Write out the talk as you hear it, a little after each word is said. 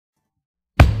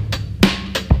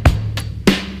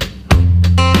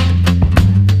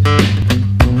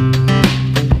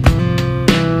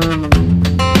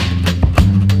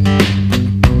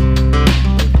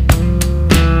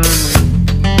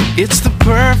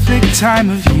perfect time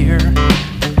of year,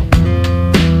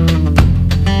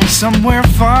 somewhere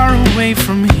far away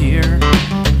from here.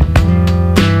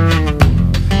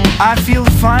 I feel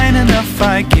fine enough,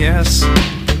 I guess,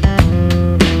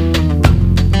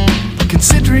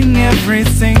 considering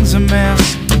everything's a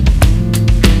mess.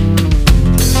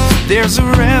 There's a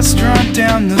restaurant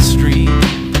down the street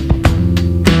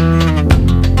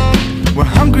where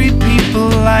hungry people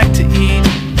like to eat.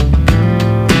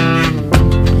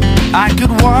 I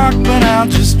could walk, but I'll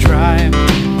just drive.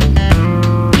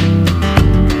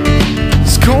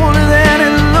 It's colder than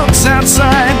it looks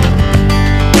outside.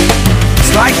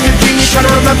 It's like a dream you try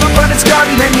to remember, but it's gone.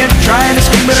 Then you try to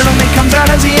scream, but it only comes out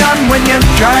as a yawn when you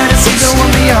try to see the one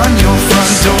beyond your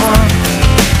front door.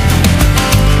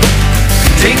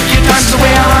 Take your time, so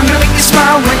way I'm gonna make you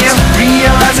smile when you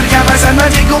realize that a guy by side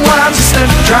might take a while just to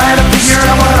try to figure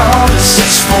out what all this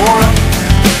is for.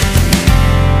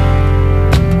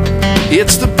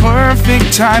 It's the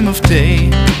perfect time of day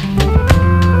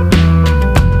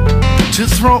to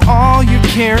throw all your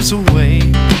cares away.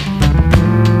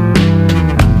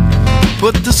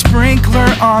 Put the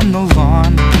sprinkler on the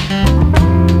lawn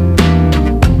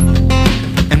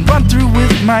and run through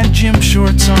with my gym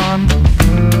shorts on.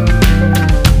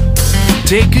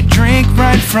 Take a drink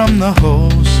right from the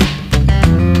hose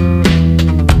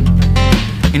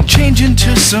and change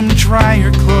into some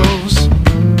drier clothes.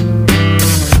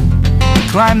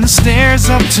 Climb the stairs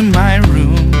up to my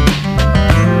room,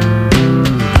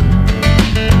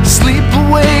 sleep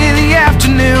away the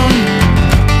afternoon.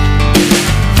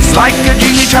 It's like a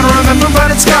dream you try to remember,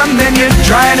 but it's gone. Then you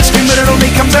try to scream, but it only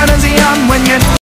comes out as a yawn when you